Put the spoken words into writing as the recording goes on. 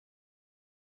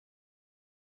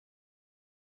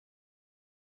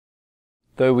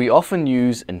Though we often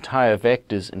use entire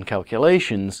vectors in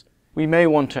calculations, we may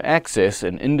want to access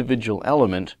an individual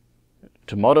element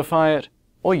to modify it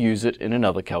or use it in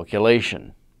another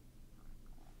calculation.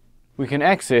 We can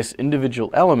access individual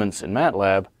elements in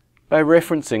MATLAB by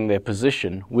referencing their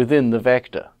position within the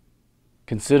vector.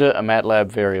 Consider a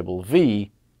MATLAB variable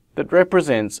v that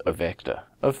represents a vector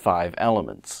of 5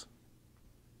 elements.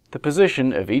 The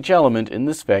position of each element in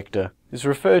this vector is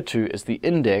referred to as the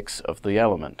index of the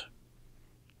element.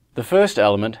 The first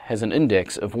element has an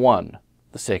index of 1,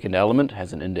 the second element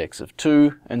has an index of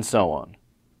 2, and so on.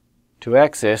 To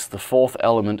access the fourth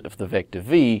element of the vector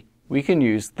v, we can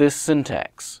use this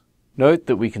syntax. Note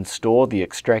that we can store the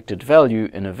extracted value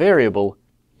in a variable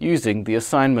using the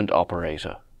assignment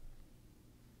operator.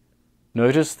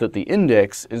 Notice that the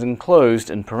index is enclosed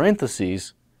in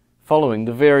parentheses following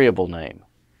the variable name.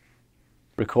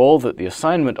 Recall that the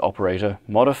assignment operator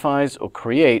modifies or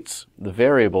creates the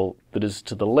variable that is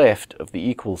to the left of the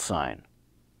equal sign.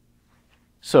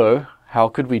 So, how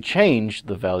could we change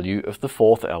the value of the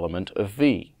fourth element of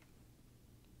v?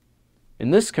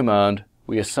 In this command,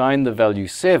 we assign the value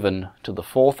 7 to the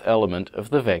fourth element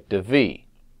of the vector v.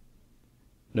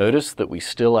 Notice that we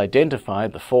still identify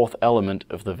the fourth element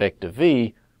of the vector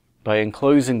v by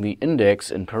enclosing the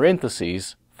index in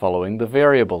parentheses following the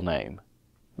variable name.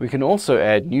 We can also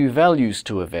add new values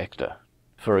to a vector.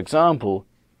 For example,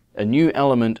 a new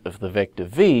element of the vector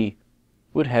v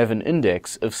would have an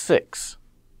index of 6.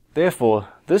 Therefore,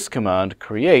 this command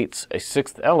creates a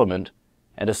sixth element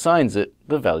and assigns it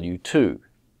the value 2.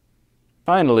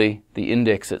 Finally, the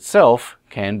index itself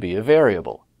can be a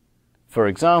variable. For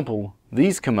example,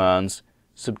 these commands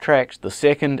subtract the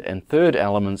second and third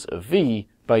elements of v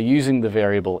by using the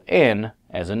variable n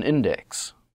as an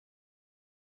index.